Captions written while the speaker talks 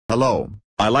Hello,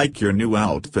 I like your new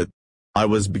outfit. I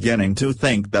was beginning to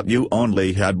think that you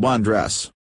only had one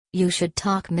dress. You should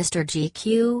talk, Mr.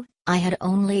 GQ. I had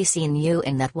only seen you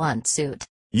in that one suit.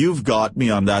 You've got me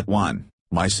on that one.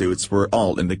 My suits were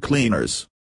all in the cleaners.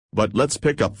 But let's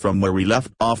pick up from where we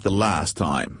left off the last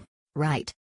time. Right.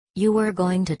 You were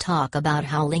going to talk about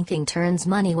how linking turns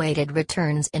money-weighted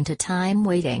returns into time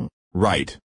weighting.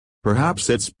 Right. Perhaps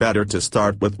it's better to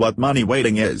start with what money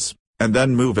weighting is, and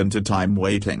then move into time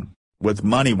weighting. With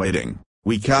money weighting,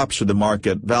 we capture the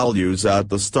market values at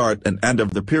the start and end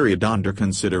of the period under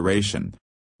consideration.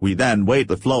 We then weight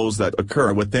the flows that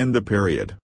occur within the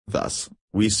period. Thus,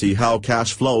 we see how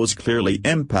cash flows clearly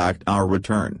impact our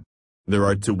return. There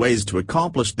are two ways to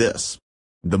accomplish this.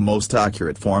 The most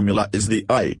accurate formula is the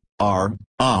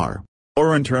IRR,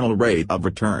 or internal rate of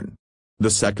return.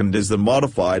 The second is the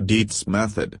modified Dietz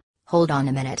method. Hold on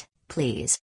a minute,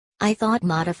 please. I thought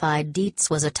modified Dietz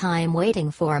was a time weighting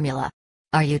formula.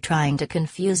 Are you trying to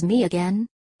confuse me again?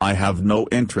 I have no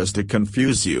interest to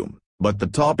confuse you, but the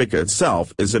topic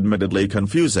itself is admittedly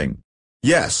confusing.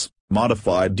 Yes,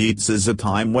 modified Dietz is a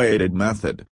time-weighted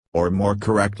method, or more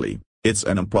correctly, it's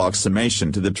an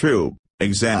approximation to the true,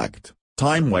 exact,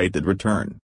 time-weighted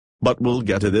return. But we'll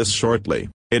get to this shortly.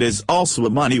 It is also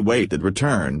a money-weighted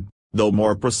return, though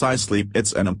more precisely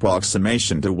it's an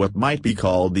approximation to what might be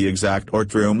called the exact or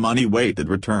true money-weighted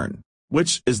return,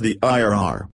 which is the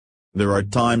IRR. There are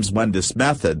times when this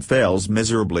method fails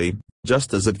miserably,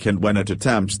 just as it can when it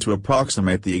attempts to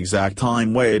approximate the exact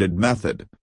time-weighted method.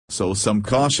 So some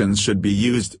cautions should be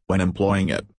used when employing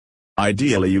it.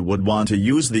 Ideally you would want to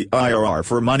use the IRR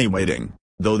for money weighting,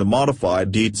 though the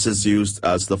modified Dietz is used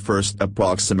as the first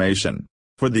approximation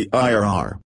for the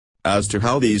IRR. As to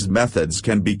how these methods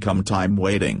can become time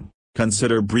weighting,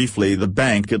 consider briefly the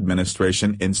Bank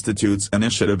Administration Institute's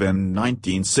initiative in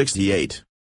 1968.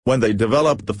 When they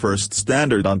developed the first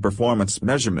standard on performance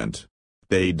measurement,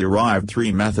 they derived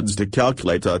three methods to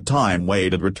calculate a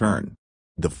time-weighted return.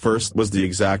 The first was the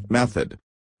exact method.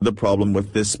 The problem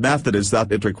with this method is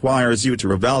that it requires you to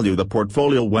revalue the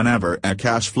portfolio whenever a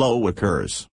cash flow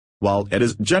occurs. While it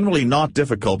is generally not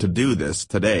difficult to do this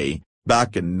today,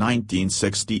 back in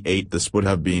 1968 this would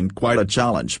have been quite a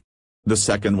challenge. The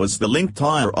second was the linked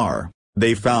IRR.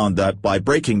 They found that by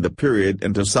breaking the period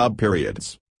into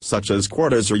sub-periods, such as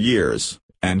quarters or years,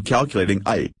 and calculating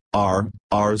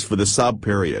IRRs for the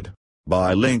sub-period,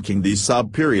 by linking these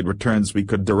sub-period returns we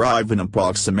could derive an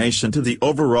approximation to the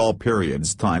overall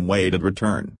period's time-weighted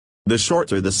return. The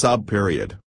shorter the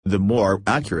sub-period, the more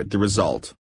accurate the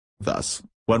result. Thus,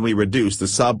 when we reduce the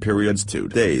sub-periods to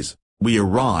days, we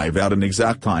arrive at an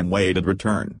exact time-weighted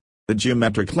return. The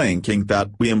geometric linking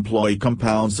that we employ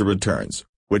compounds the returns,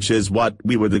 which is what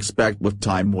we would expect with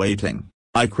time weighting.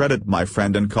 I credit my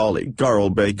friend and colleague Carl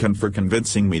Bacon for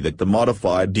convincing me that the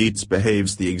modified Dietz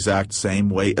behaves the exact same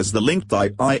way as the linked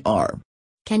IRR.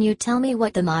 Can you tell me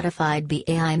what the modified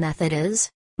BAI method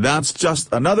is? That's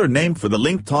just another name for the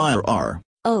linked IRR.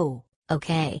 Oh,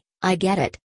 okay, I get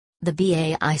it. The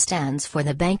BAI stands for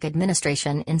the Bank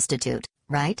Administration Institute,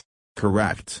 right?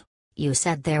 Correct. You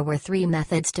said there were three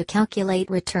methods to calculate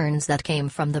returns that came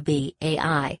from the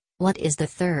BAI. What is the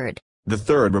third? The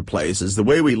third replaces the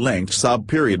way we linked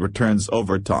sub-period returns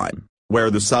over time, where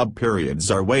the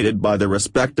sub-periods are weighted by the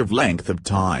respective length of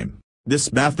time.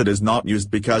 This method is not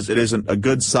used because it isn't a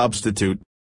good substitute.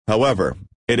 However,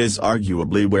 it is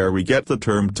arguably where we get the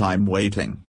term time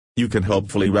weighting. You can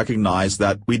hopefully recognize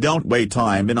that we don't weigh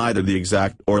time in either the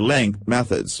exact or linked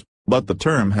methods, but the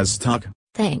term has stuck.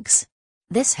 Thanks.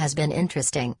 This has been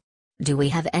interesting. Do we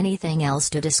have anything else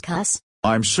to discuss?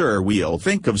 I'm sure we'll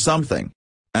think of something.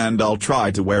 And I'll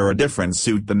try to wear a different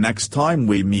suit the next time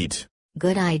we meet.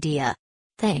 Good idea.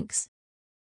 Thanks.